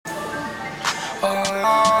Make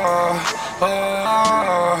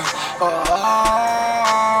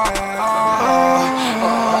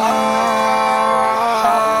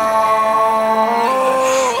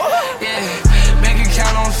it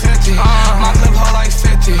count on 50. My clip hold like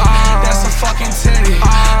 50. That's a fucking titty.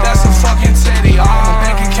 That's a fucking titty.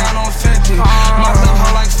 Bank account on 50. My clip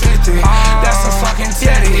hold like 50. That's a fucking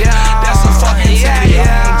titty. That's a fucking titty.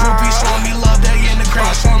 Groupies showing me love, they in the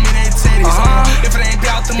crowd showing me they titties. If it ain't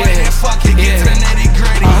about the money, then fuck it, get to the nitty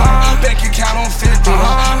gritty. Bank account on 50.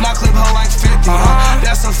 My clip hold like 50.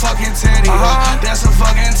 That's a fucking titty. That's a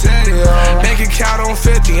fucking titty. Bank account on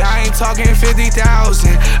 50. I ain't talking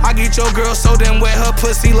 50,000. I get your girl so damn wet, her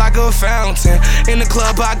pussy like a fountain. In the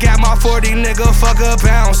club, I got my 40, nigga, fuck a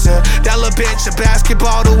bouncer. That little bitch a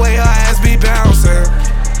basketball, the way her ass be bouncing.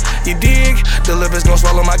 You dig? The liver's gon'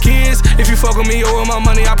 swallow my kids. If you fuck with me or with my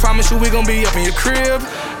money, I promise you we gon' be up in your crib.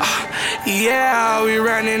 Yeah, we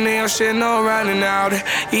running in, shit, no running out.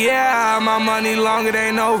 Yeah, my money long, it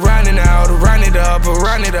ain't no running out. Run it up,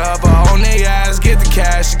 on they ass, get the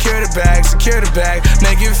cash, secure the bag,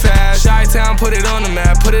 make it fast. Chi-Town, put it on the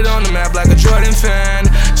map like a Jordan fan.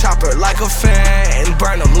 Chopper like a fan,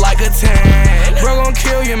 burn him like a 10. Bro gon'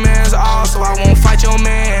 kill your man's all, so I won't fight your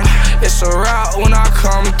man. It's a route when I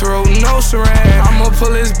come through, no saran. I'ma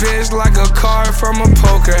pull this bitch like a card from a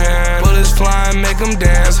poker hand. Bullets flying, make them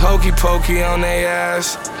dance, hokey pokey on they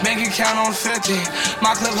ass. Make it count on 50,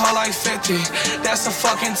 my clip hold like 50. That's a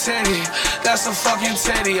fucking titty, that's a fucking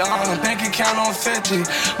titty. Bank account on 50,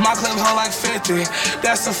 my clip hold like 50.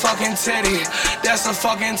 That's a fucking titty, that's a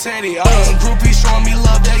fucking titty. Groupies showing me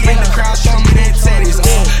love, they in the crowd showing me their titties.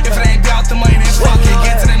 If it ain't about the money, then fuck it,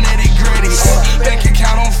 get to the nitty gritty. Bank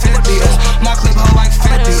account on 50, my clip hold like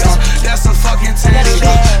 50. That's a fucking titty,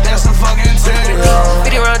 that's a fucking titty.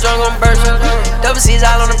 50 round drunk on burst, double C's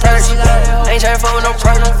all on the purse. Ain't tryna fuck with no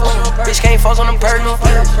perk, bitch can't fuck on them perk.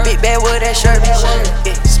 Big bad with that shirt,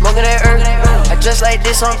 smoking that herb. I just like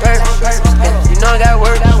this on purpose, you know I got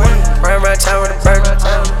work. Run around town with a burger,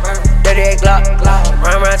 dirty ass Glock.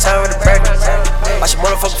 Run around town with a burger, watch a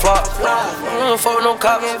motherfucker flop. Don't fuck with no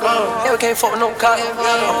cop, yeah we can't fuck with no cop.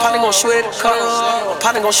 I'm probably gon' shoot at the cop, I'm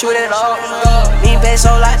probably gon' shoot at all. Me and Bass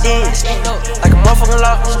so like this, like a motherfucking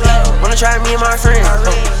lock. Wanna try me and my friend,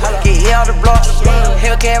 get hit out the block.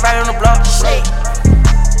 Hellcat right on the block.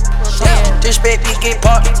 Disrespect, bitch get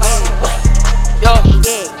popped.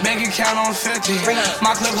 Make it count on 50,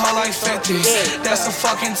 my clip hold like 50. That's a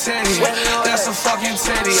fucking titty, that's a fucking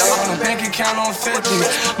titty. Bank account on 50,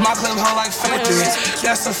 my clip hold like 50.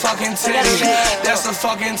 That's a fucking titty, that's a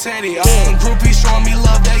fucking titty. Groupies showing me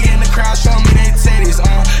love, they in the crowd showing me their titties.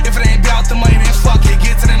 If it ain't about the money, then fuck it,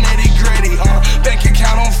 get to the nitty gritty. Bank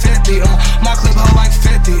account on 50, my clip hold like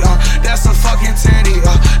 50. That's a fucking titty,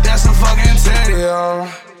 that's a fucking titty.